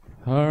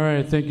All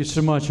right, thank you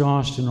so much,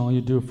 Austin, all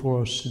you do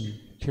for us, and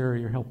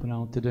Carrie, you're helping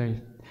out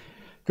today.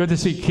 Good to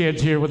see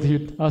kids here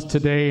with us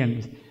today,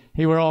 and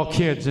hey, we're all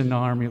kids in the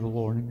army of the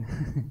Lord.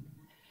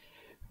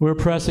 We're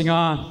pressing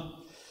on.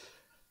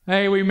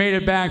 Hey, we made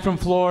it back from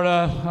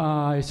Florida.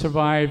 I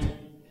survived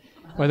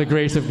by the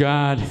grace of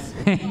God.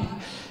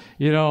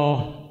 You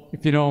know,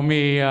 if you know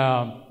me,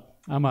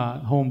 I'm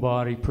a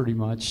homebody pretty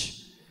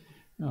much.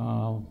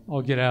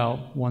 I'll get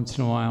out once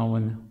in a while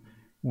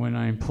when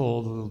I'm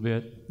pulled a little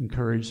bit,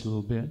 encouraged a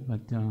little bit. But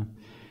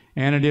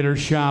Anna did her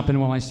shopping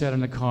while I sat in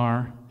the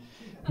car,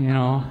 you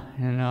know,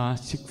 and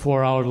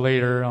 4 hours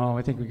later,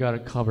 I think we got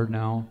it covered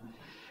now.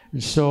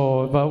 And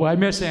so, but I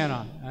miss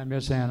Anna.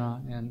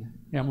 And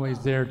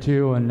Emily's there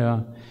too.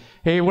 And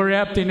hey, we're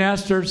empty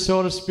nesters,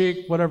 so to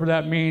speak, whatever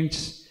that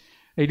means.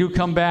 They do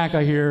come back,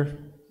 I hear,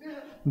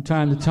 from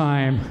time to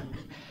time.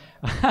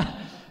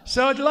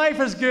 So life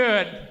is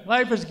good.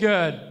 Life is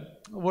good.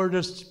 We're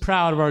just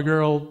proud of our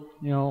girl.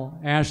 You know,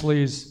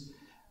 Ashley's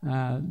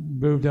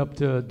moved up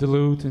to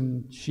Duluth,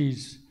 and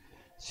she's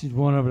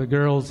one of the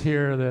girls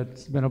here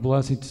that's been a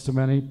blessing to so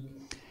many.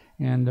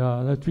 And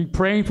let's be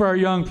praying for our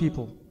young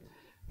people,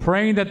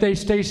 praying that they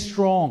stay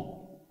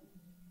strong.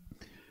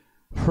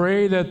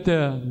 Pray that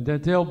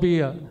there'll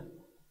be a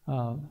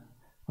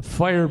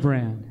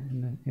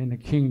firebrand in the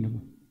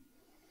kingdom.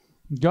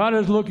 God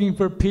is looking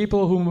for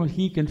people whom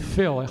He can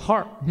fill.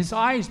 His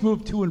eyes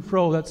move to and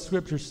fro. That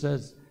Scripture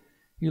says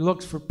He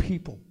looks for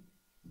people.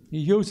 He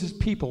uses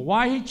people.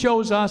 Why He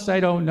chose us, I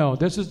don't know.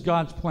 This is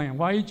God's plan.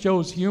 Why He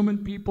chose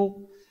human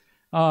people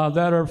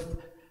that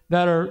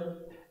are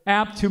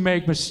apt to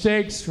make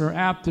mistakes or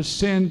apt to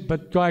sin,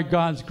 but by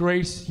God's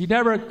grace, He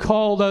never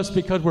called us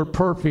because we're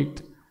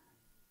perfect.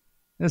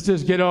 Let's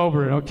just get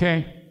over it,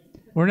 okay?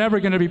 We're never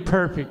going to be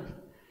perfect,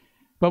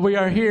 but we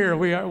are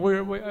here.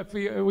 If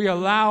we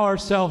allow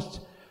ourselves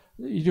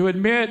to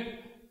admit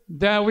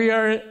that we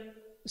are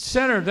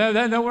sinners,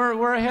 that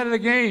we're ahead of the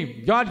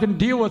game. God can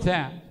deal with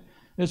that.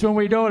 It's when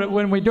we don't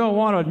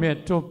want to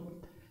admit.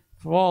 So,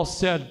 when all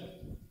said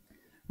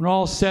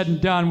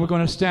and done, we're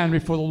going to stand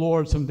before the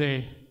Lord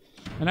someday.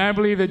 And I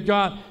believe that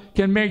God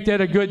can make that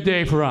a good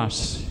day for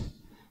us.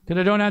 Because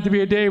it don't have to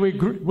be a day we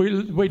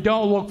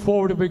don't look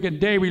forward to, but a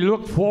day we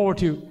look forward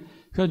to.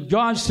 Because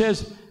God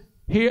says,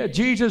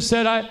 Jesus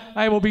said,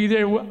 I will be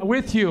there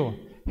with you.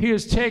 He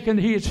has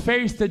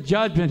faced the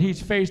judgment.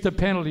 He's faced the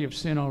penalty of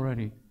sin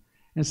already.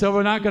 And so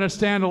we're not going to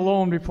stand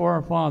alone before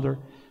our Father.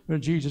 But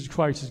Jesus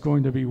Christ is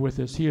going to be with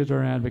us. He is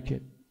our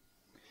advocate.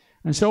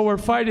 And so we're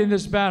fighting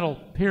this battle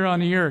here on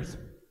the earth.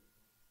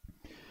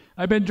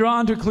 I've been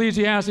drawn to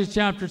Ecclesiastes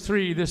chapter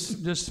 3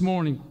 this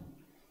morning.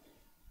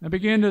 I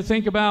began to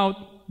think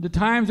about the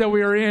times that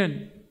we are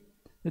in,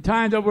 the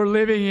times that we're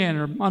living in,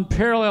 are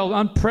unparalleled,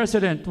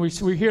 unprecedented.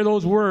 We hear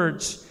those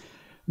words,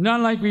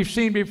 none like we've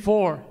seen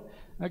before.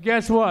 Now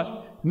guess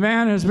what?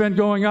 Man has been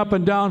going up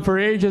and down for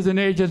ages and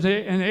ages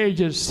and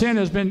ages. Sin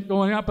has been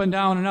going up and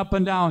down and up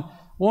and down.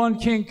 One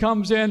king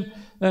comes in,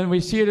 and we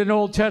see it in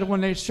Old Testament.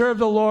 When they served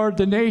the Lord,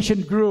 the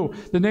nation grew,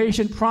 the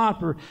nation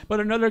prospered.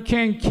 But another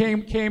king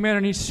came in,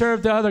 and he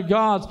served the other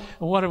gods.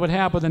 And what would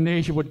happen? The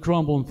nation would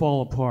crumble and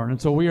fall apart. And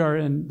so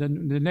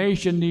the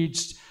nation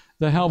needs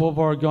the help of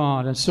our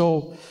God. And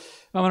so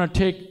I'm going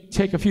to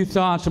take a few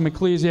thoughts from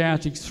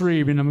Ecclesiastes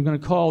 3, and I'm going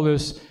to call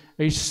this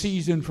a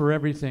season for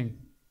everything.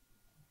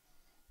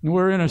 And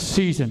we're in a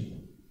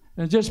season.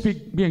 And just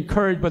be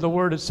encouraged by the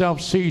word itself,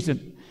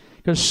 season.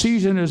 Because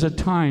season is a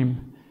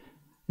time.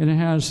 And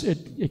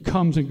it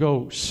comes and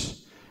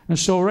goes. And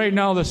so right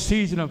now the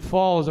season of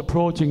fall is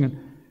approaching,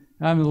 and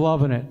I'm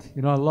loving it.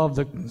 You know, I love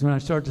when I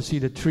start to see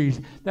the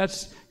trees.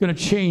 That's going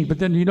to change. But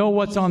then you know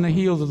what's on the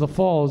heels of the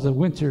fall is the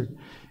winter.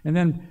 And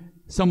then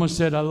someone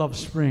said, I love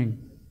spring.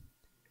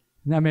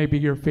 And that may be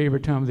your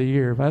favorite time of the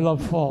year. If I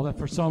love fall, that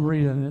for some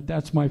reason,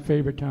 that's my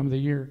favorite time of the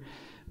year.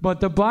 But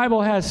the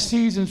Bible has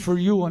seasons for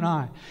you and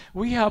I.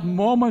 We have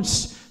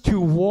moments to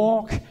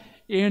walk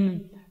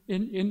in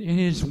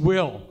His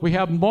will. We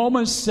have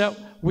moments that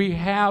we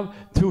have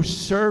to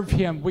serve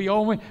Him. We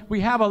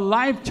have a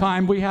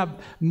lifetime. We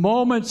have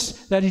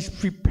moments that He's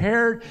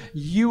prepared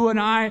you and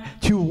I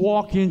to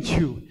walk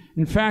into.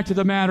 In fact of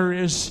the matter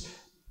is,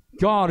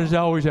 God is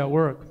always at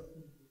work.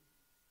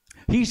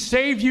 He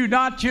saved you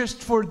not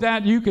just for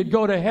that you could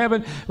go to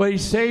heaven, but He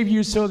saved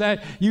you so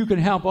that you can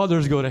help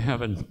others go to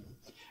heaven.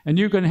 And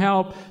you can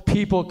help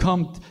people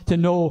come to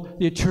know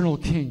the eternal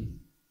King.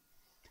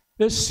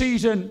 This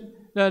season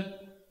that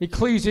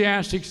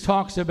Ecclesiastes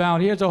talks about,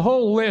 he has a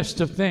whole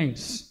list of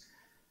things.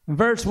 And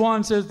verse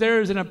 1 says,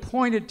 there is an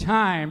appointed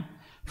time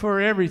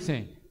for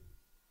everything.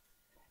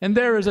 And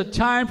there is a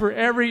time for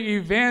every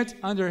event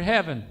under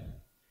heaven.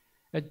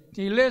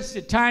 He lists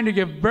a time to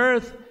give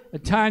birth, a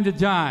time to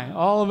die.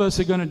 All of us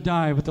are going to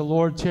die, but the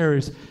Lord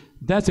tarries.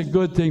 That's a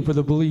good thing for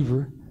the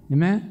believer.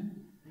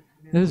 Amen?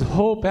 There's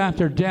hope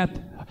after death.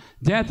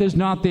 Death is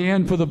not the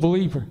end for the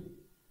believer.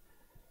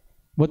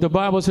 What the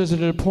Bible says,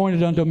 it is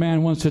appointed unto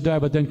man once to die,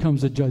 but then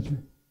comes the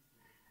judgment.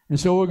 And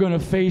so we're going to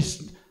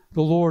face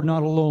the Lord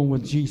not alone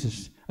with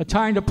Jesus. A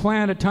time to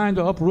plant, a time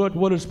to uproot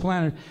what is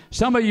planted.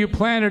 Some of you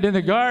planted in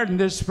the garden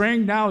this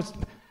spring. Now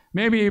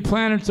maybe you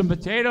planted some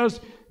potatoes.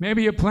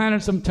 Maybe you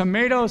planted some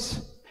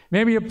tomatoes.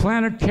 Maybe you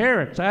planted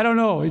carrots. I don't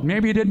know.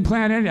 Maybe you didn't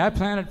plant any. I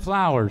planted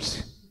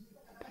flowers.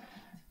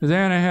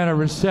 Then I had a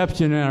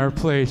reception at our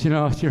place,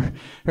 it's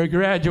her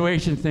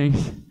graduation thing.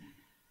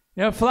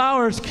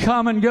 Flowers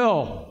come and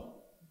go.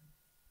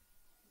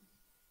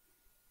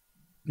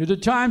 There's a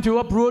time to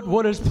uproot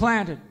what is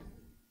planted.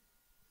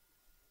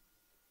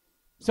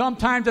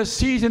 Sometimes a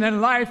season in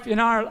life in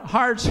our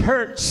hearts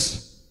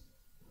hurts.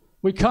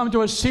 We come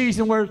to a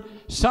season where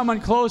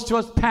someone close to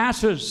us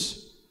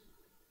passes,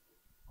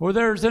 or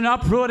there's an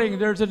uprooting,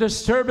 there's a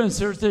disturbance,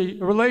 there's a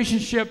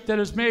relationship that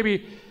is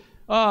maybe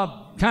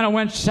kind of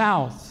went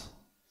south.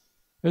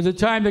 There's a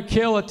time to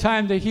kill, a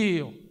time to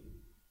heal.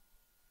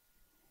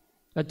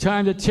 A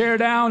time to tear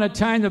down, a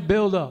time to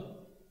build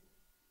up.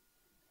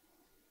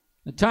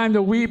 A time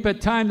to weep, a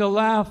time to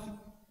laugh.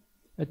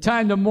 A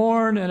time to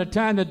mourn, and a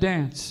time to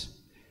dance.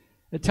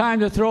 A time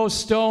to throw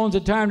stones, a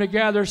time to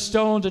gather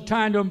stones. A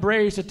time to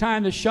embrace, a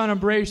time to shun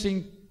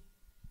embracing.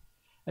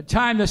 A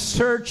time to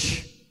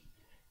search.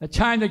 A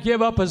time to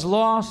give up as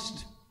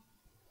lost.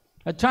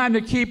 A time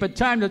to keep, a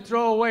time to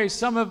throw away.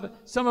 Some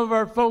of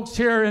our folks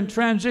here in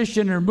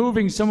transition are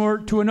moving somewhere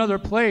to another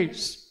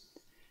place.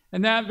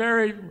 And that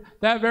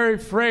very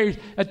phrase,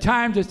 a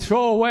time to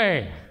throw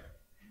away.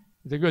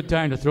 It's a good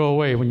time to throw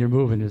away when you're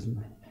moving, isn't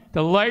it?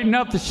 To lighten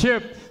up the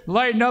ship,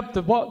 lighten up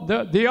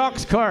the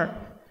ox cart.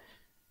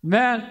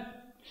 Man,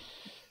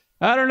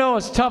 I don't know,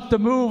 it's tough to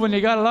move when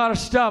you got a lot of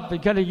stuff.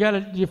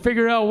 You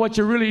figure out what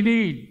you really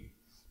need.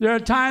 There are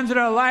times in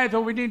our life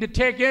that we need to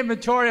take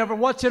inventory of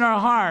what's in our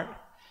heart.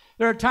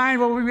 There are times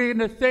when we begin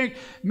to think,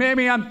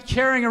 maybe I'm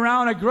carrying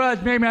around a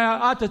grudge, maybe I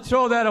ought to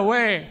throw that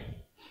away.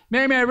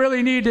 Maybe I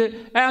really need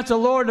to ask the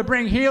Lord to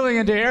bring healing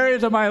into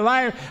areas of my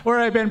life where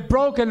I've been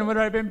broken, where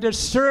I've been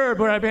disturbed,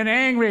 where I've been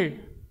angry.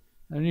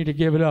 I need to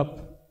give it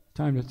up.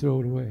 Time to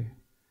throw it away.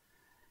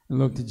 And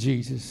look to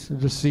Jesus.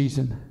 There's a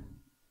season.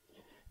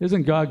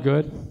 Isn't God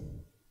good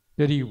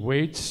that He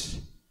waits?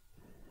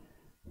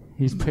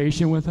 He's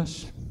patient with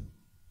us.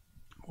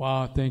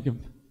 Wow, thank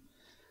Him.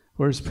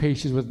 Where's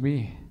patience with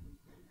me?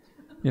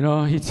 He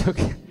took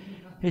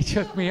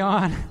me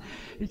on.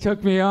 He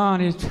took me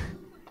on.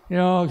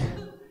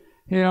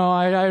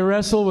 I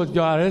wrestle with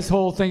God. This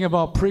whole thing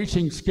about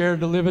preaching scared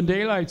the living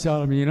daylights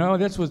out of me.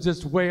 This was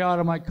just way out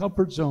of my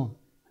comfort zone.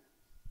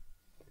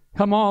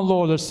 Come on,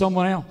 Lord, there's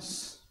someone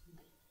else.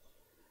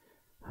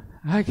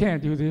 I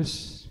can't do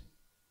this.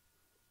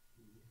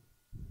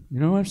 You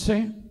know what I'm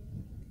saying?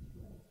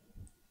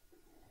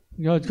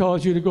 God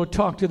calls you to go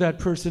talk to that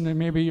person, and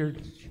maybe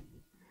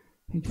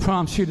He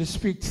prompts you to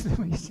speak to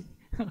them. You say,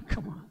 oh,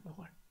 come on,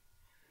 Lord.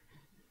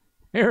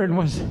 Aaron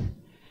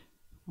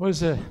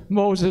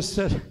Moses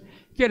said,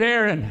 get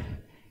Aaron.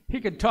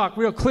 He could talk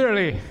real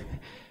clearly.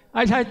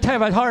 I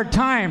have a hard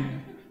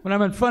time when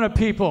I'm in front of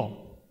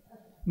people.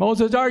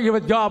 Moses argued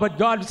with God, but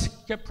God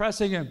kept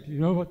pressing him. You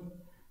know what?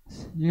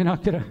 You're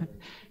not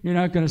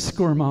gonna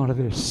squirm out of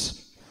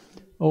this.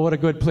 Oh, what a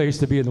good place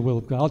to be in the will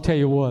of God. I'll tell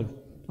you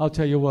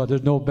what,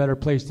 there's no better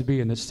place to be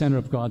in the center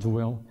of God's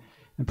will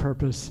and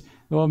purpose.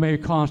 Though it may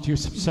cost you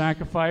some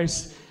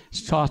sacrifice,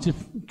 cost you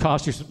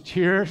some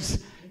tears,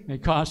 it may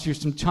cost you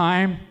some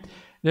time,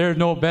 there's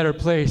no better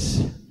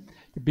place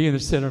to be in the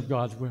center of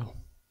God's will.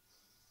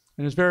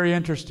 And it's very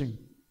interesting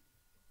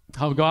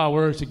how God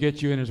works to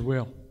get you in His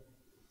will,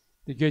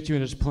 to get you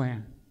in His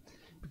plan,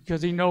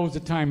 because He knows the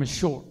time is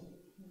short.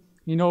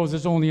 He knows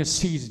there's only a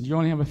season. You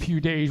only have a few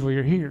days where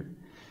you're here.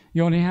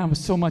 You only have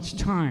so much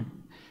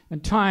time.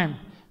 And time,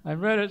 I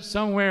read it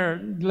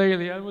somewhere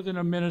lately. I was in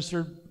a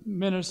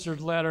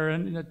minister's letter,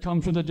 and it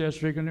comes from the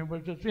district, and it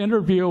was an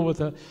interview with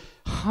a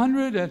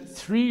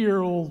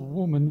 103-year-old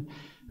woman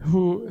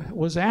who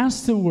was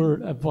asked the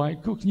word advice.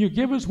 Can you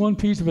give us one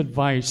piece of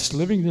advice,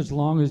 living as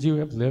long as you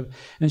have lived?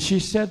 And she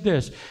said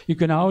this: you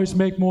can always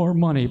make more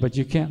money, but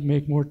you can't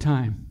make more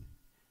time.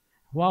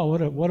 Wow,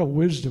 what a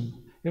wisdom.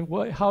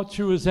 How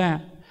true is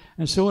that?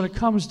 And so when it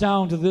comes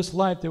down to this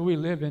life that we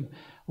live in,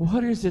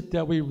 what is it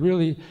that we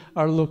really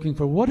are looking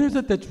for? What is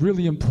it that's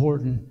really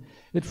important?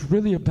 It's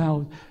really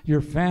about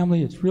your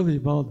family. It's really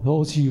about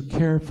those who you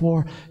care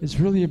for. It's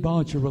really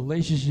about your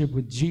relationship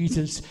with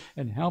Jesus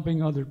and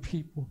helping other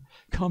people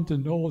come to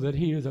know that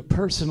He is a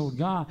personal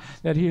God,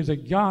 that He is a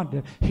God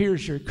that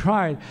hears your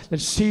cry,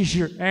 that sees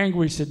your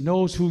anguish, that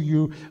knows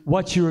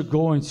what you are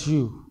going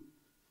through.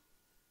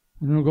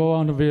 And we'll go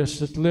on to this.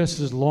 This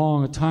list is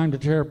long. A time to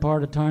tear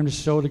apart, a time to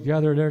sew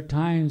together. There are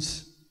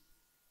times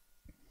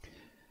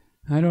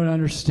I don't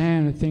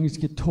understand that things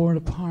get torn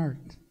apart.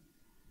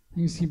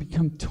 Things can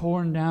become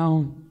torn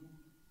down,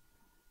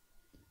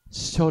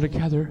 sew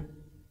together,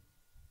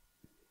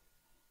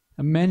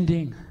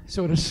 amending,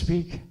 so to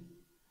speak.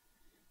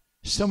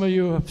 Some of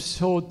you have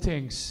sewed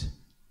things.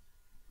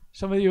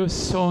 Some of you have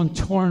sewn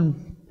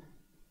torn.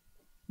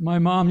 My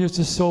mom used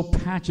to sew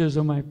patches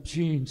on my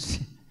jeans.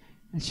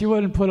 And she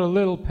wouldn't put a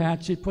little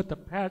patch. She'd put the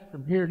patch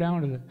from here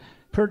down to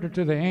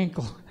the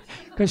ankle.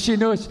 Because she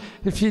knows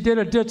if she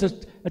did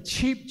just a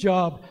cheap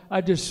job,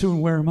 I'd just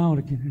soon wear them out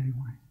again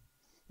anyway.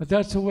 But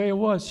that's the way it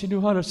was. She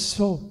knew how to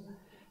sew.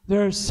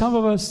 There are some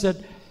of us that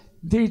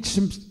need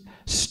some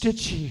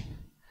stitching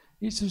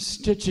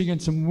in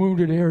some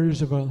wounded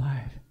areas of our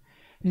life.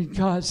 And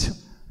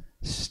God's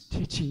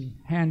stitching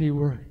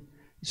handiwork.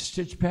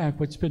 Stitch back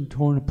what's been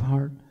torn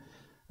apart.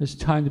 It's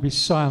time to be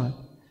silent.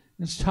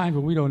 It's time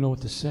when we don't know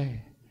what to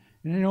say.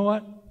 And you know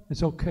what?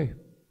 It's okay.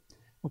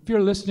 If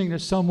you're listening to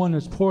someone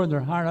that's pouring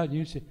their heart out,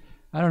 you say,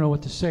 I don't know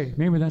what to say.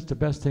 Maybe that's the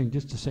best thing,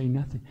 just to say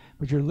nothing.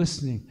 But you're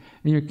listening,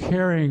 and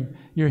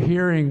you're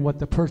hearing what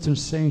the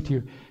person's saying to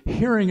you.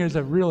 Hearing is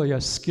really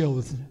a skill,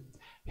 isn't it?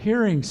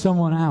 Hearing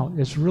someone out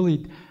is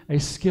really a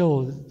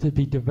skill to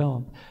be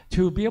developed.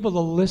 To be able to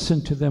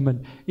listen to them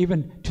and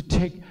even to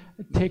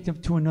take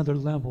them to another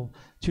level,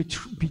 to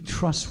be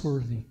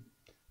trustworthy.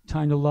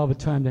 Time to love, a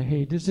time to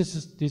hate. This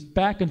is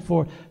back and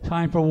forth.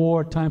 Time for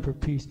war, time for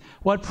peace.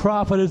 What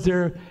profit is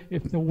there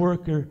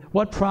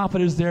what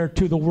profit is there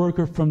to the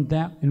worker from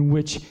that in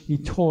which he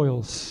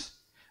toils?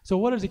 So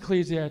what is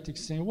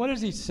Ecclesiastes saying? What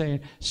is he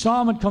saying?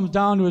 Solomon comes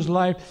down to his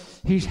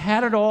life. He's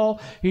had it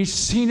all. He's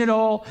seen it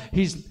all.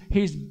 He's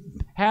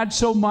had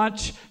so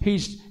much.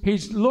 He's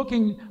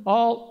looking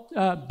all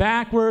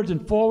backwards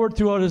and forward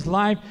throughout his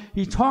life.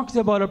 He talks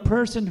about a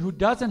person who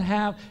doesn't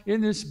have, in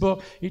this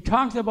book, he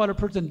talks about a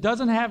person who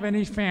doesn't have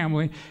any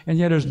family, and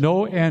yet there's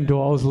no end to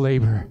all his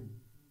labor.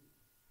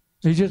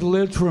 He just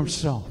lived for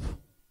himself.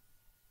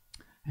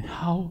 And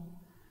how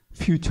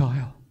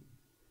futile.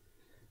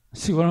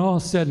 See, when all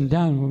is said and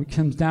done, when it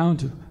comes down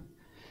to,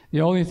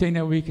 the only thing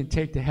that we can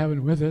take to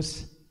heaven with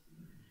us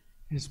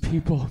is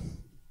people,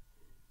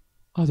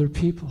 other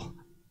people,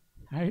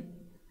 right?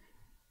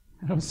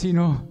 I don't see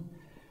no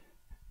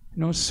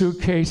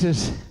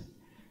suitcases,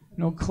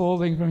 no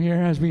clothing from here.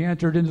 As we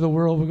entered into the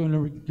world, we're going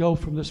to go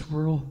from this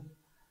world.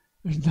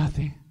 There's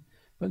nothing.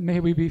 But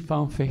may we be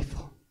found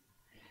faithful.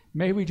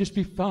 May we just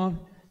be found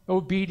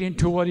obedient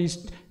to what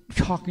he's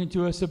talking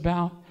to us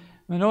about.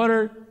 In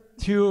order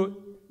to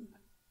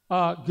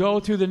go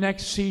through the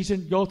next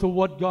season, go to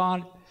what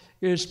God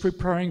is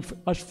preparing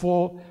us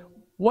for,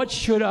 what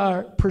should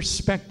our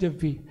perspective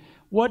be?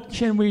 What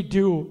can we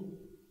do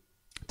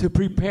to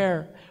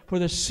prepare for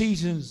the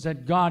seasons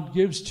that God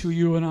gives to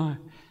you and I?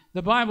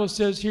 The Bible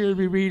says here,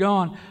 we read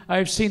on, I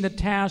have seen the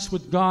task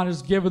which God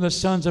has given the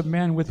sons of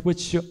men with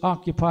which to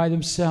occupy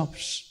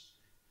themselves.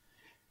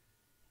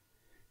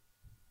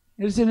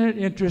 Isn't it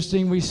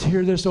interesting? We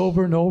hear this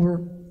over and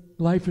over.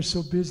 Life is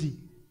so busy.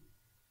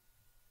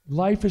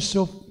 Life is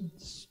so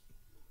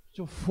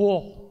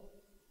full.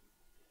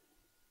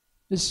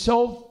 It's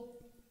so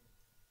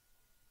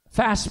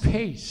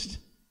fast-paced.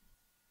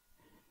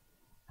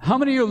 How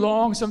many of you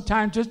long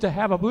sometimes just to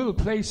have a little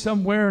place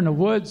somewhere in the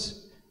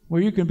woods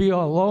where you can be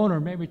all alone, or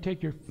maybe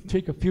take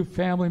a few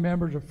family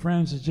members or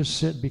friends and just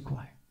sit and be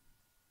quiet?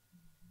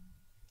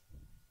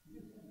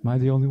 Am I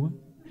the only one?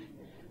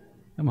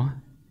 Come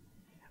on.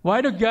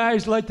 Why do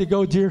guys like to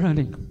go deer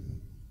hunting?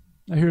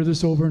 I hear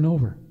this over and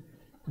over.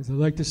 Because I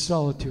like the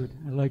solitude.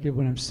 I like it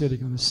when I'm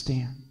sitting on the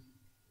stand.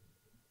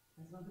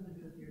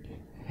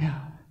 Yeah.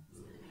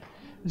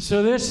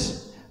 So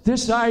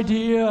this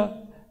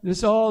idea,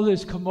 all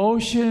this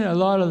commotion, a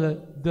lot of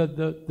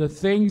the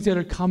things that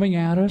are coming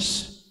at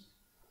us,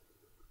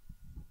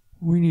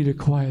 we need a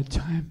quiet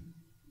time.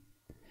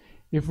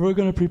 If we're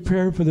going to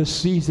prepare for the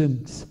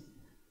seasons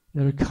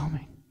that are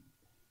coming,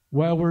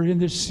 while we're in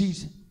this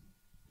season.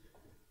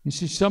 You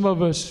see, some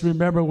of us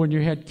remember when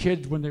you had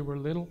kids when they were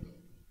little.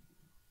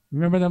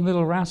 Remember them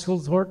little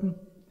rascals, Horton?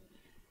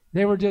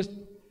 They were just,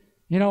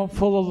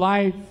 full of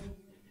life.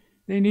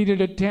 They needed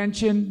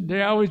attention.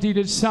 They always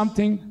needed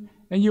something.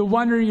 And you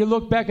wonder, you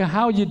look back at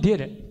how you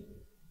did it.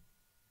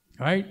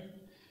 Right?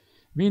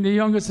 Being the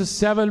youngest of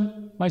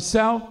 7,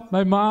 myself,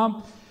 my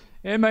mom,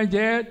 and my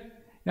dad.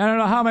 I don't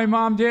know how my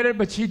mom did it,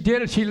 but she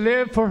did it. She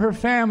lived for her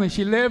family.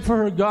 She lived for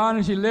her God,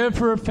 and she lived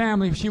for her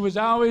family. She was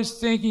always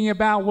thinking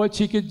about what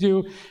she could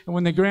do. And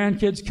when the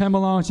grandkids come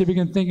along, she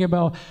began thinking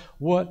about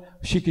what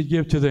she could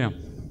give to them.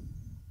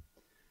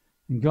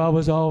 And God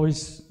was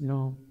always,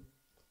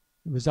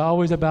 it was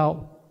always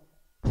about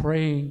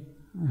praying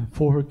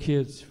for her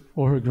kids,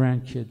 for her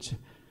grandkids.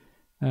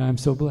 And I'm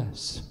so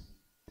blessed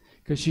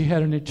because she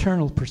had an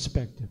eternal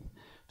perspective.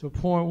 So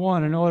point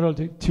one, in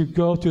order to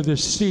go through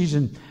this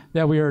season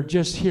that we are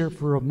just here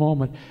for a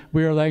moment,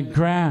 we are like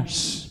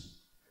grass.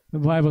 The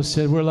Bible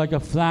said we're like a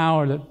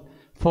flower that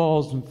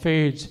falls and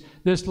fades.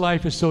 This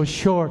life is so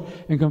short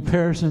in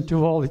comparison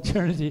to all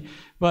eternity.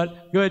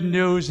 But good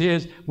news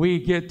is we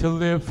get to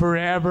live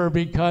forever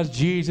because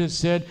Jesus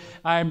said,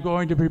 I'm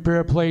going to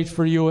prepare a place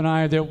for you and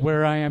I, that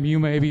where I am, you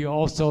may be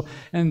also.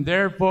 And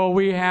therefore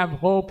we have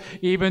hope,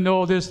 even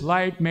though this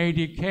life may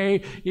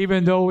decay,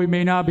 even though we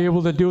may not be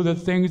able to do the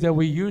things that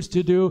we used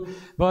to do.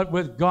 But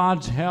with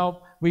God's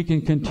help, we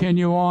can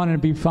continue on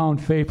and be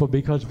found faithful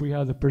because we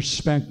have the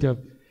perspective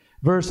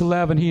Verse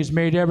 11, He has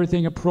made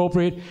everything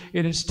appropriate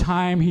in its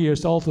time. He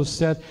has also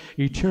set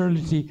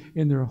eternity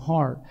in their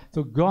heart.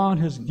 So God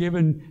has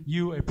given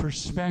you a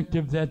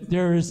perspective that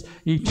there is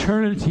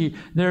eternity.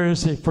 There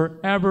is a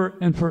forever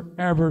and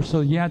forever,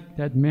 so yet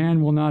that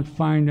man will not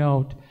find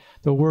out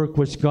the work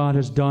which God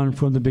has done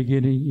from the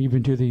beginning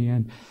even to the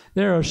end.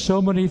 There are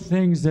so many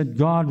things that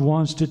God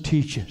wants to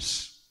teach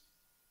us.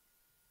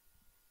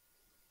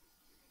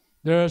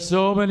 There are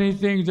so many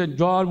things that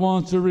God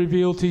wants to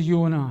reveal to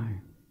you and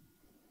I.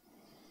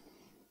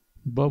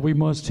 But we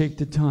must take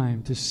the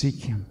time to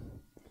seek Him.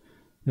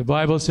 The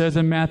Bible says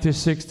in Matthew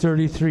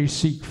 6:33,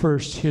 seek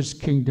first His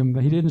kingdom.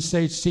 But He didn't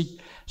say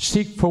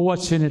seek for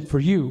what's in it for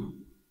you.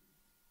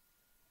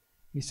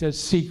 He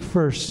says seek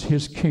first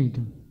His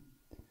kingdom.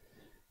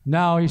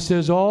 Now He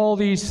says all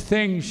these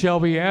things shall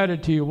be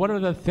added to you. What are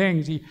the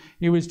things?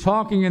 He was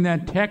talking in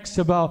that text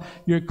about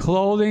your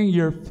clothing,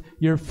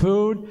 your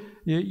food,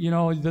 you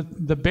know,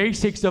 the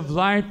basics of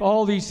life.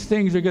 All these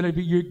things are going to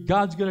be,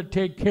 God's going to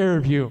take care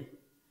of you.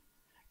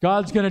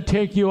 God's going to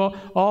take you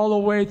all the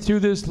way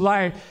through this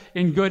life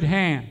in good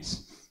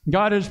hands.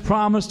 God has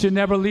promised to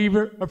never leave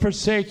or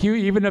forsake you.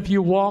 Even if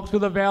you walk through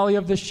the valley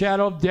of the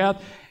shadow of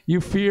death, you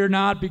fear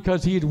not,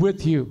 because He is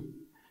with you.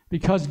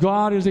 Because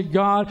God is a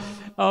God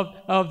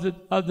of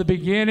the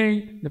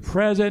beginning, the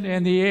present,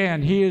 and the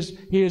end. He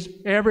is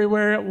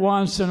everywhere at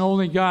once, and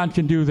only God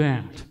can do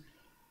that.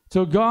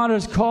 So God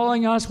is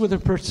calling us with a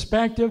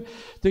perspective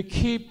to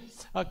keep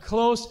a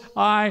close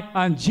eye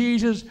on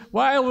Jesus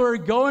while we're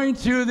going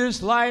through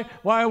this life,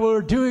 while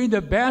we're doing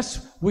the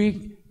best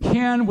we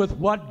can with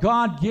what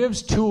God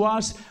gives to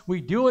us.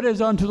 We do it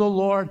as unto the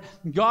Lord.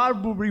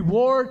 God will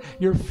reward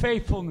your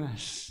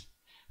faithfulness.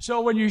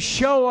 So when you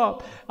show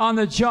up on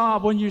the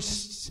job, when you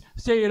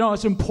say, you know,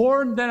 it's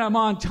important that I'm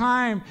on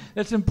time,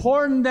 it's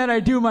important that I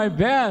do my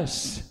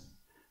best,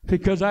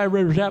 because I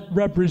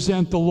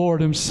represent the Lord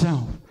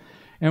Himself.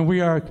 And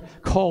we are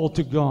called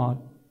to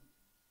God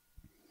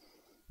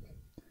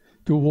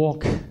to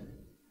walk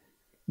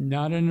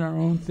not in our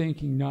own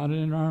thinking, not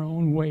in our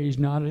own ways,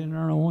 not in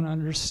our own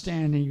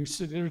understanding. You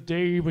sit there,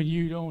 Dave, when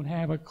you don't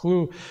have a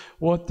clue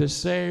what to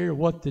say or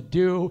what to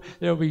do.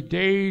 There'll be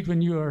days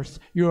when you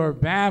are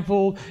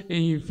baffled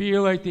and you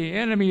feel like the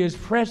enemy is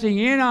pressing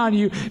in on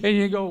you, and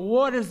you go,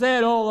 what is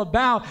that all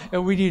about?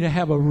 And we need to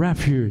have a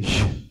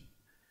refuge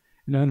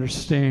and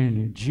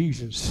understand that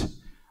Jesus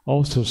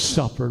also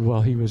suffered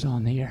while He was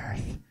on the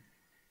earth.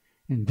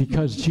 And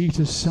because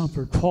Jesus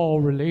suffered,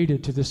 Paul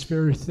related to this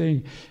very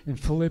thing in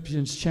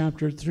Philippians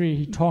chapter 3.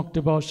 He talked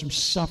about some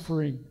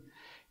suffering.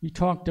 He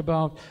talked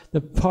about the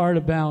part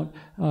about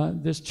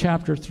this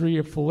chapter 3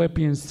 of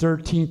Philippians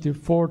 13 through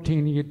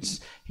 14.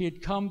 He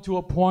had come to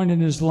a point in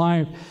his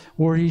life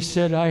where he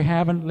said, I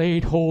haven't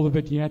laid hold of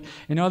it yet.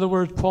 In other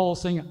words, Paul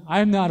is saying,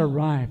 I'm not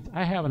arrived.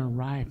 I haven't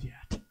arrived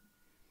yet.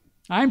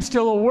 I'm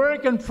still a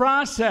work in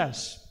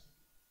process.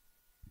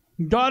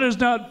 God is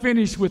not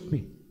finished with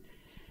me.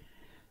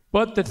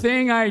 But the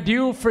thing I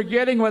do,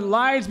 forgetting what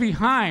lies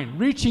behind,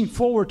 reaching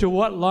forward to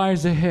what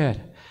lies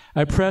ahead,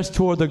 I press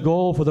toward the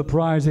goal for the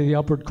prize of the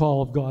upward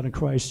call of God in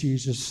Christ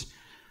Jesus.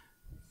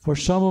 For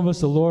some of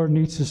us, the Lord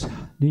needs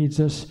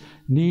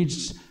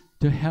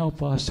to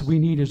help us. We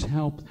need His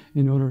help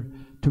in order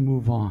to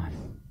move on.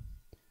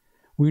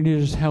 We need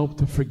His help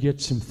to forget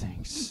some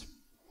things.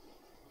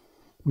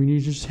 We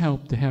need His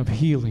help to have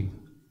healing,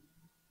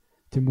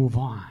 to move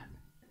on.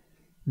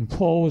 And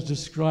Paul was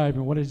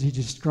describing, what is he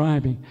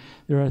describing?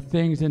 There are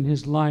things in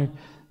his life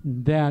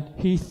that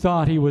he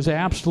thought he was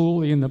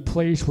absolutely in the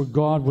place where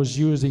God was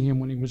using him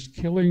when he was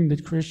killing the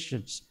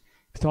Christians.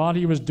 He thought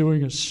he was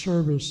doing a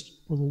service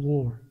for the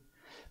Lord.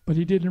 But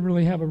he didn't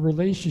really have a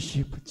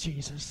relationship with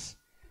Jesus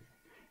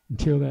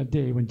until that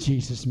day when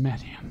Jesus met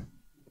him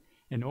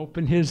and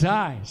opened his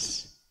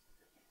eyes.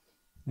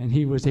 And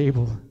he was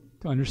able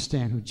to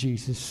understand who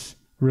Jesus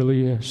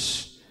really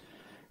is.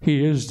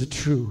 He is the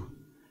true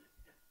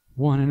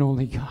one and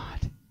only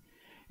God.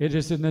 It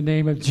is in the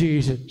name of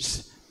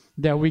Jesus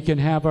that we can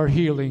have our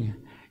healing.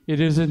 It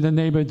is in the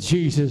name of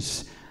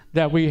Jesus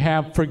that we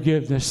have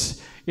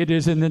forgiveness. It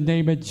is in the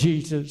name of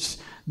Jesus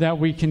that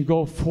we can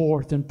go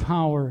forth in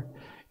power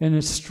and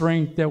the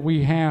strength that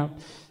we have.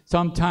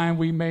 Sometimes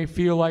we may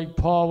feel like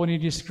Paul when he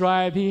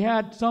described he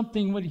had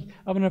something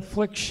of an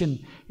affliction.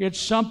 It's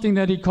something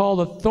that he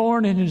called a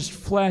thorn in his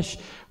flesh.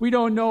 We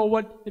don't know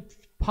what it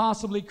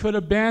possibly could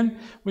have been.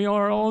 We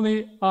are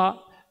only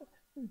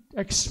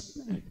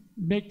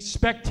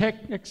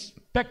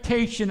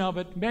expectation of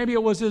it. Maybe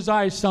it was his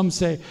eyes, some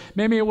say.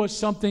 Maybe it was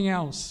something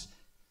else.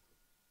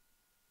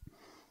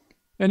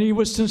 And he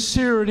was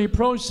sincere, and he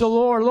approached the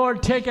Lord.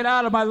 Lord, take it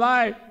out of my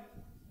life.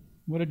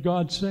 What did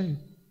God say?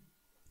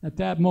 At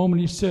that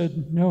moment he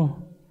said,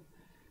 no.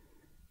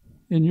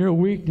 In your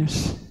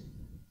weakness,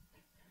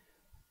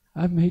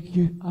 I'm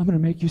going to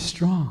make you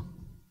strong.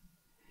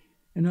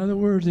 In other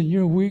words, in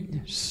your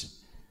weakness,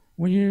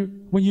 when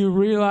you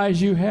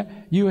realize you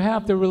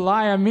have to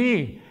rely on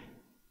me,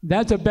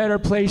 that's a better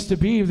place to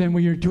be than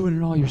when you're doing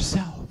it all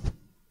yourself.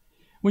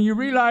 When you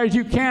realize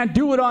you can't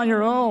do it on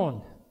your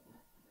own,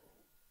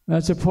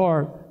 That's a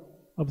part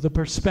of the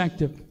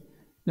perspective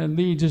that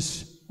leads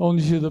us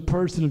only to the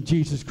person of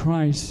Jesus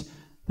Christ,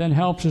 that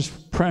helps us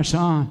press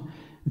on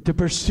to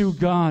pursue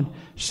God.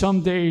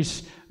 Some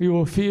days you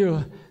will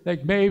feel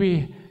like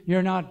maybe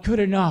you're not good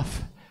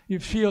enough. You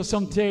feel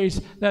some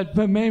days that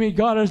maybe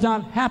God is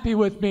not happy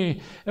with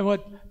me. And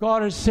what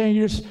God is saying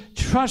is,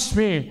 trust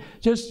me.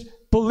 Just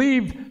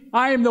believe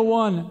I am the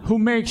one who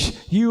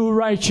makes you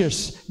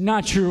righteous,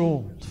 not your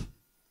own.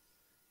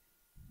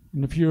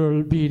 And if you're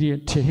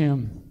obedient to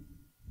Him,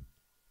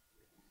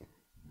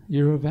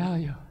 you're of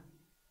value.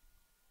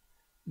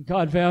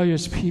 God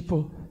values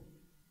people.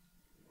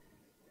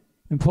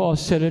 And Paul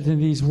said it in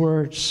these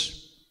words.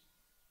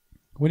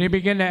 When he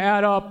began to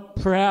add up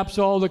perhaps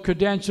all the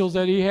credentials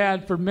that he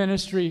had for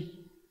ministry,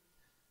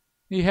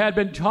 he had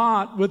been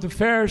taught with the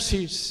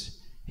Pharisees.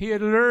 He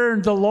had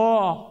learned the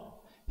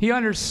law. He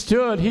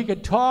understood. He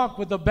could talk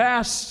with the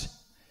best.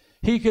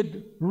 He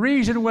could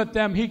reason with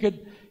them. He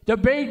could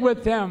debate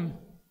with them.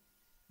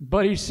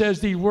 But he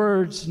says these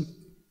words in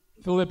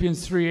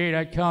Philippians 3:8,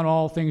 I count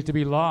all things to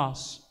be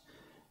lost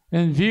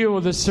in view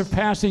of the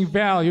surpassing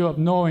value of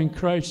knowing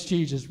Christ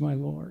Jesus my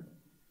Lord,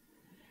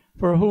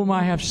 for whom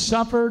I have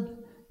suffered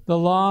the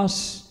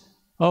loss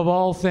of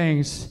all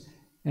things,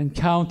 and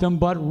count them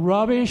but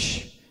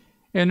rubbish,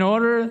 in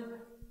order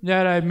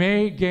that I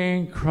may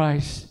gain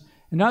Christ.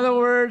 In other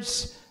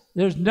words,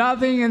 there's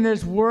nothing in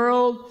this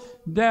world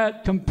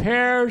that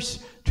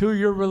compares to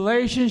your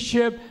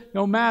relationship,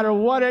 no matter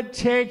what it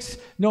takes,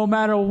 no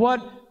matter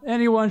what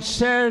anyone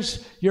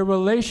says. Your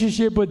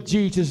relationship with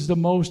Jesus is the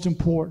most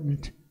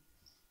important.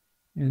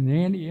 And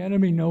the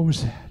enemy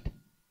knows that.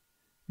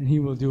 And he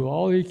will do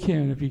all he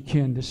can, if he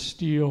can, to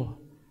steal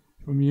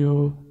from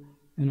you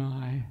and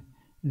I,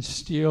 and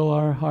steal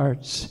our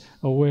hearts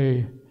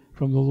away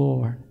from the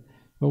Lord.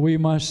 But we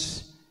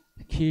must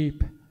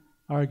keep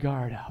our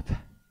guard up.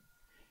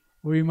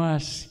 We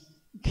must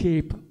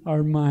keep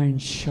our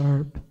minds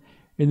sharp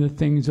in the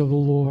things of the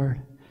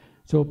Lord.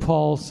 So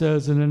Paul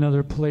says in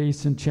another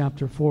place in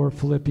chapter 4 of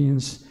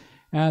Philippians,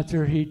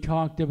 after he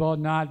talked about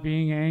not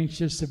being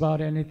anxious about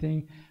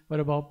anything, but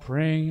about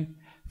praying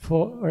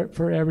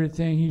for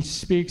everything, he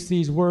speaks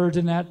these words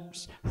in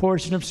that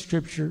portion of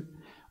Scripture.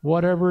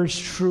 Whatever is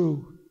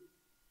true,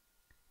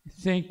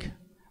 think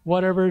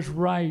whatever is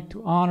right,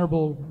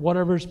 honorable,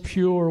 whatever is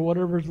pure,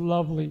 whatever is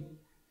lovely,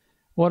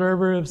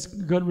 whatever is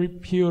good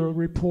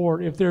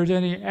report, if there's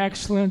any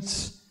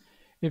excellence,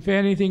 if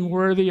anything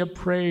worthy of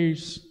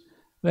praise,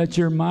 let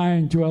your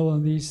mind dwell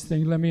on these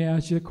things. Let me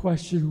ask you a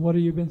question. What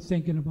have you been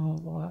thinking about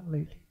a lot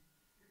lately?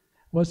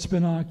 What's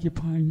been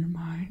occupying your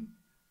mind?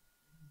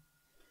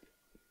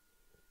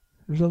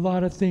 There's a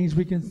lot of things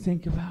we can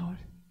think about.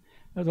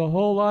 There's a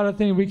whole lot of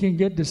things we can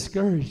get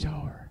discouraged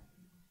over.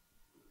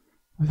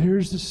 But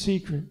here's the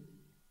secret.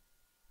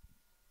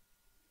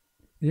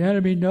 The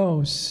enemy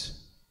knows.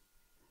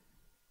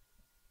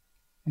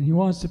 And he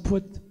wants to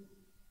put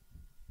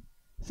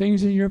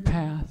things in your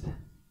path,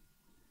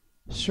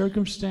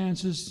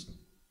 circumstances,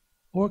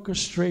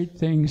 orchestrate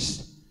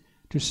things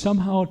to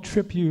somehow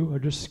trip you or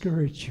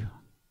discourage you.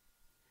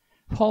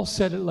 Paul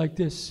said it like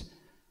this: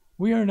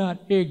 we are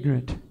not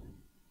ignorant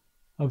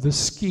of the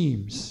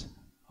schemes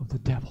of the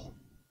devil.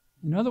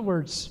 In other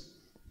words,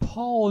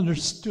 Paul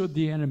understood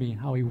the enemy,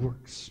 how he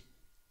works,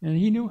 and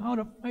he knew how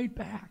to fight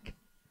back.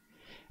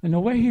 And the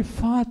way he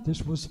fought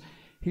this was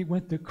he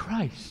went to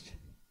Christ,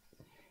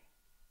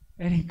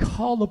 and he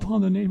called upon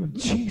the name of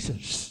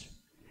Jesus,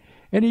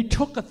 and he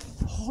took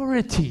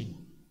authority.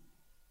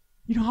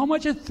 You know how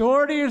much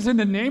authority is in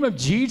the name of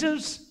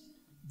Jesus?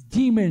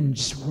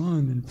 Demons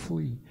run and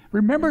flee.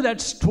 Remember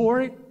that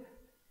story?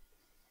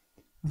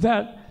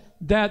 That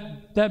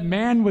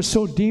man was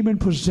so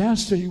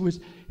demon-possessed that he was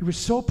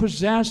so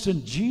possessed,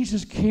 and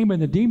Jesus came,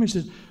 and the demon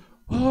said,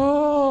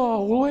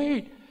 "Oh,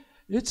 wait,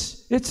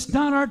 it's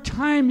not our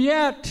time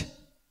yet,"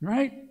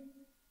 right?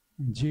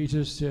 And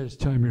Jesus said, "It's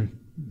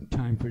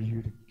time for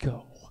you to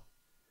go."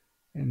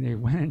 And they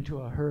went into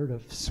a herd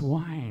of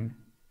swine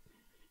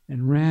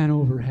and ran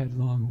over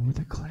headlong over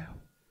the cliff.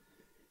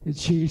 And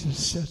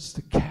Jesus sets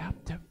the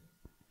captive.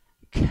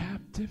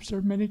 Captives. There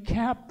are many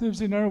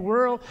captives in our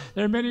world.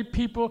 There are many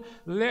people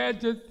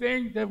led to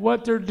think that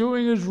what they're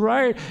doing is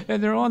right,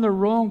 and they're on the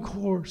wrong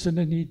course, and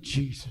they need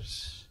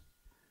Jesus.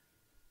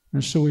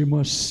 And so we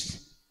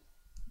must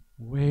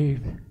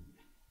wave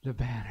the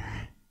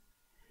banner.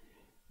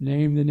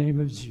 Name the name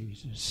of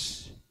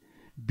Jesus.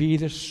 Be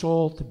the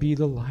salt, be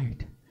the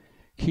light.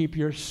 Keep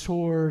your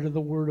sword of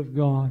the Word of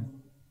God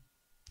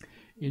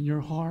in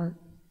your heart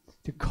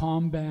to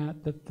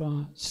combat the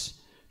thoughts.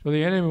 So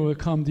the enemy will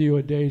come to you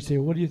a day and say,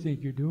 "What do you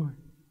think you're doing?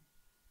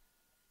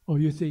 Oh,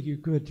 you think you're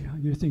good?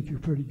 You think you're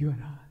pretty good,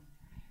 huh?"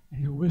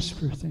 And he'll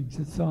whisper things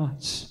and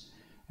thoughts.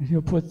 And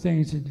he'll put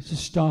things in to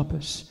stop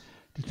us,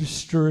 to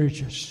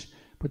discourage us,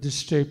 but to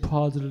stay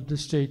positive, to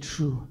stay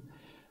true.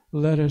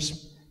 Let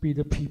us be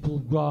the people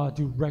of God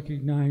to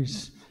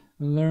recognize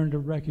and learn to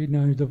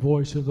recognize the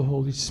voice of the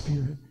Holy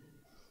Spirit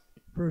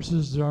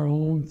versus our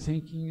own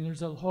thinking.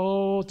 There's a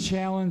whole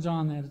challenge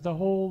on that. It's a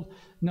whole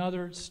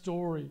another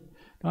story.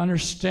 to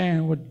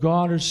understand what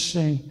God is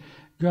saying.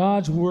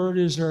 God's word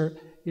is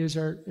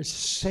our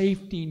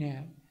safety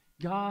net.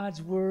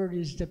 God's word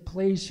is the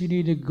place you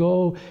need to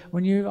go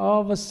when you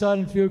all of a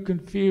sudden feel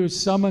confused.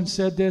 Someone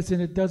said this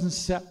and it doesn't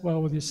set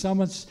well with you.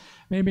 Someone's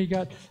maybe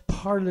got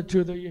part of the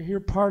truth, or you hear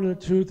part of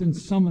the truth and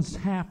someone's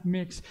half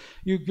mixed.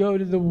 You go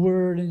to the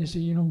word and you say,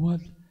 you know what?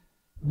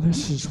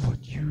 This is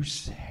what you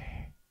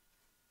say.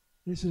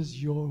 This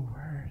is your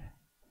word.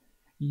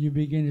 You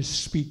begin to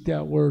speak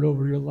that word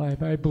over your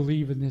life. I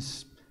believe in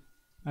this.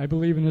 I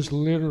believe in this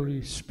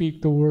literally.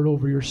 Speak the word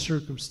over your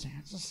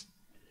circumstances.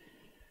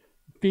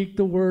 Speak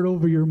the word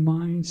over your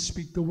mind.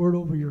 Speak the word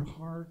over your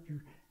heart,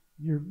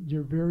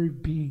 your very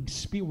being.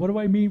 Speak. What do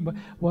I mean?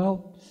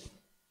 Well,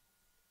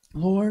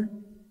 Lord,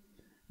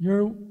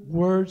 your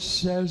word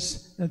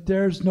says that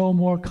there's no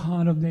more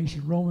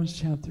condemnation. Romans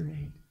chapter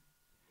 8.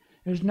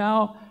 There's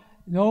now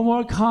no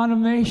more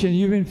condemnation.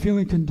 You've been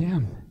feeling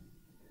condemned.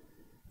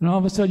 And all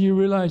of a sudden you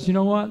realize, you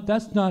know what?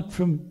 That's not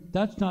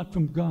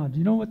from God.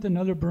 You know what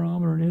another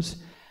barometer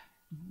is?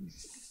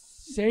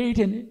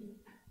 Satan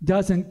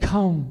doesn't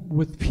come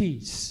with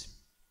peace.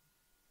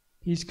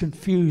 He's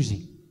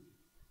confusing.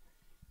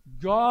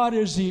 God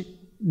is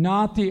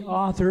not the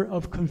author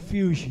of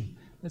confusion.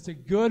 That's a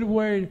good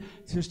way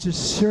to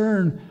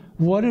discern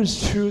what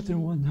is truth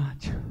and what not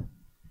truth.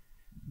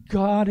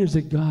 God is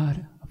a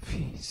God of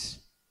peace.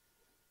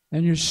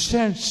 And you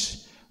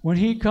sense when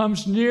he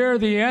comes near,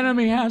 the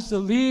enemy has to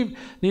leave,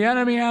 the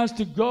enemy has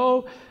to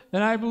go.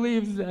 And I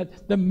believe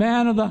that the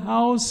man of the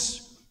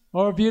house,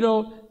 or if you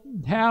don't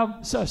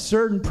have a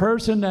certain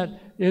person that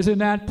is in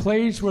that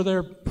place where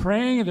they're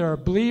praying, they're a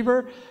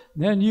believer,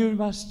 then you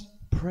must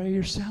pray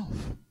yourself.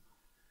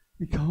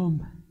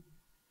 Become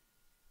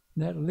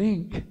that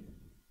link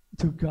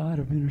to God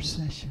of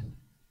intercession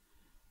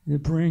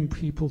and bring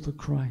people to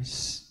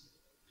Christ.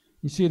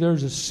 You see,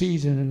 there's a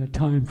season and a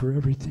time for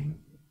everything.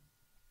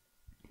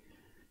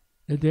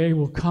 The day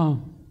will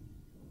come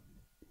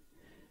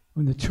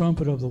when the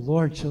trumpet of the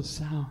Lord shall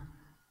sound.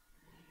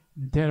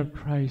 The dead of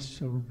Christ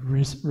shall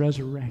be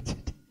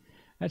resurrected.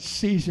 That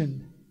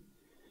season.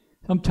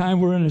 Sometime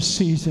we're in a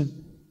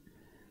season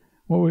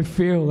where we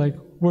feel like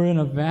we're in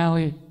a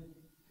valley.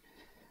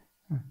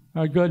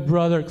 Our good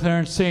brother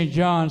Clarence St.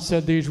 John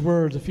said these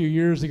words a few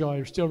years ago.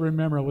 I still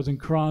remember. I was in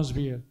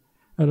Crosby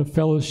at a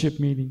fellowship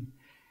meeting.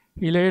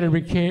 He later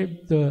became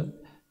the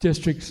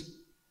district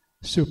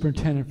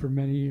superintendent for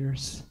many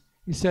years.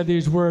 He said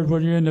these words,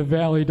 when you're in the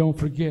valley, don't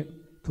forget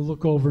to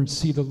look over and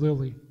see the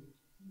lily.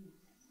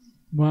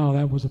 Wow,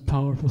 that was a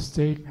powerful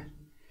statement.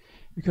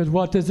 Because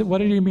what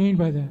did he mean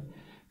by that?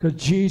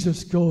 Because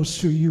Jesus goes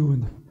through you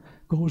and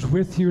goes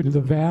with you to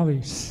the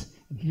valleys,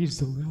 and he's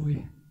the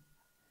lily.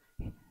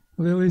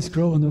 Lilies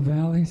grow in the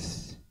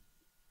valleys.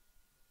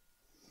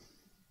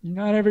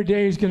 Not every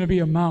day is going to be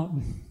a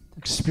mountain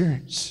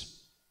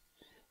experience.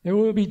 There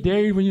will be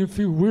days when you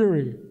feel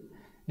weary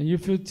and you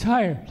feel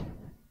tired.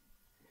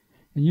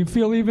 And you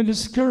feel even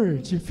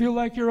discouraged. You feel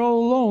like you're all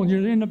alone.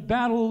 You're in a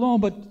battle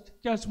alone.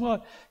 But guess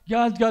what?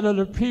 God's got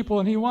other people,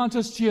 and he wants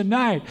us to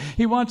unite.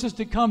 He wants us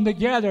to come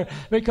together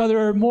because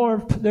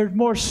there's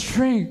more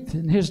strength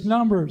in his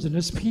numbers and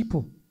his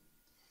people.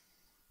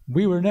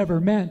 We were never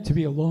meant to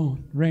be a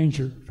lone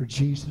ranger for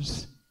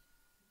Jesus.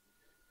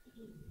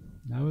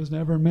 I was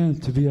never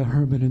meant to be a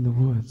hermit in the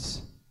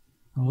woods.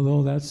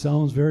 Although that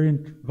sounds very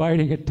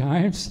inviting at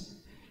times.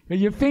 And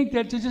you think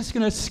that you're just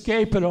going to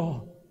escape it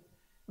all.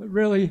 But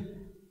really,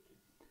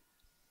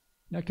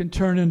 that can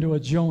turn into a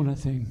Jonah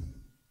thing.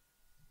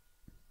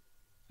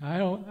 I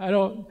don't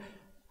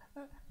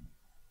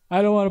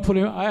want to put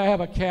in. I have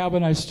a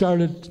cabin I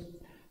started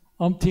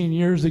umpteen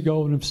years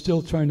ago, and I'm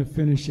still trying to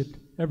finish it.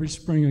 Every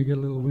spring I get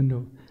a little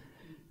window.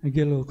 I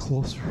get a little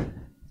closer.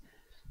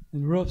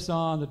 And the roof's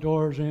on, the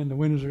doors are in, the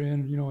windows are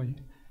in,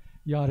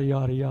 yada,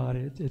 yada,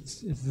 yada.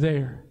 It's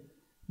there.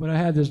 But I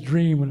had this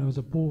dream when I was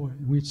a boy,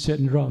 and we'd sit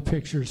and draw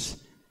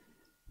pictures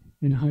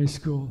in high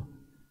school.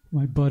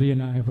 My buddy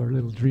and I have our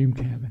little dream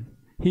cabin.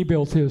 He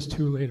built his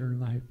too later in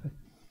life, but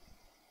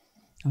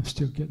I'm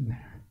still getting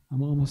there.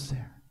 I'm almost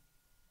there.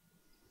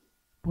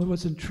 But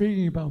what's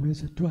intriguing about me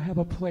is to have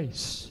a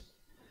place,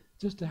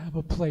 just to have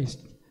a place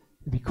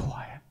to be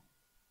quiet.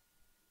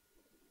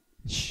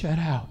 Shut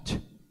out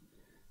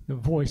the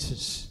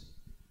voices.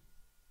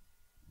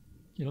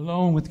 Get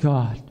alone with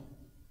God.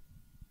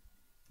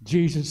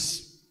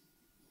 Jesus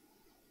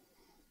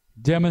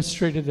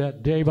demonstrated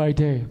that day by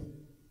day.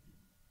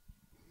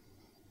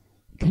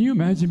 Can you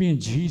imagine being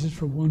Jesus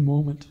for one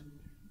moment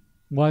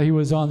while he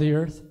was on the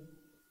earth?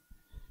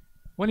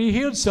 When he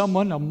healed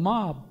someone, a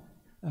mob,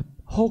 a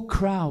whole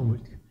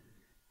crowd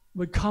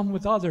would come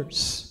with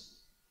others.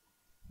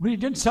 When he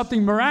did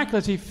something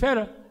miraculous, he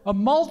fed a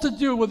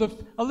multitude with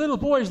a little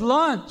boy's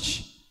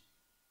lunch.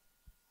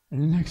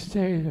 And the next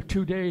day, or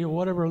 2 days, or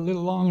whatever, a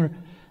little longer,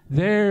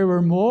 there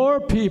were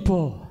more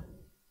people.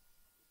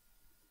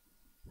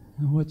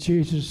 And what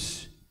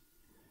Jesus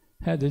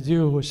had to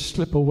do was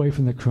slip away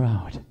from the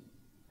crowd.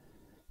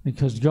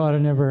 Because God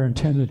had never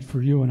intended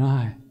for you and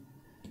I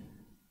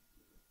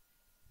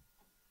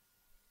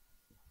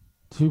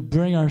to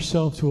bring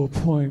ourselves to a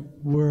point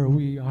where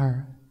we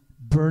are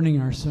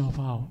burning ourselves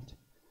out.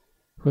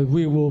 But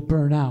we will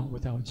burn out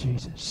without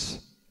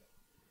Jesus.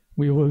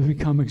 We will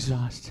become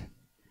exhausted.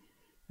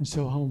 And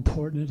so how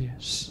important it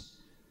is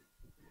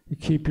to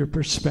keep your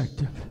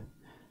perspective.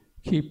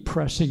 Keep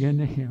pressing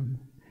into Him.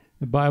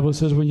 The Bible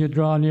says when you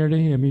draw near to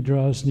Him, He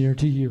draws near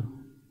to you.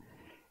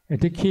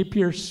 And to keep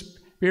your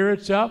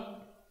spirits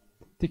up,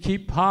 to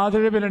keep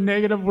positive in a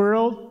negative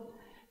world,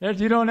 that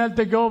you don't have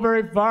to go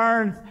very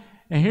far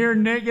and hear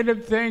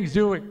negative things,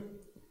 do we?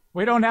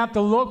 We don't have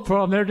to look for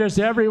them. They're just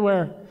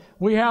everywhere.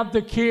 We have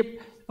to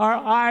keep our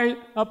eye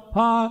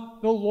upon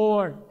the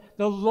Lord.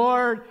 The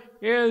Lord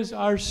is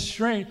our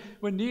strength.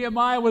 When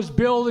Nehemiah was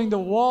building the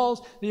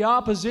walls, the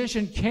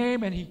opposition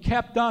came and he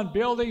kept on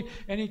building,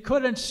 and he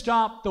couldn't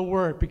stop the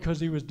work because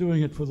he was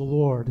doing it for the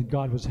Lord, and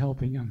God was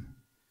helping him.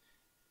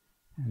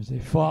 As they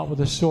fought with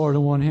a sword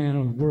in one hand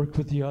and worked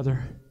with the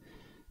other,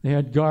 they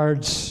had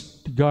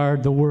guards to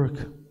guard the work.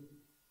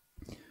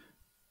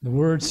 The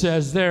word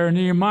says there in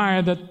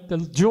Nehemiah that the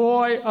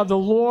joy of the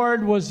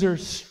Lord was their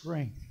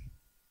strength.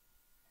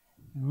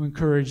 I will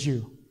encourage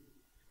you.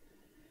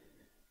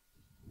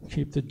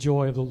 Keep the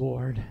joy of the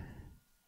Lord.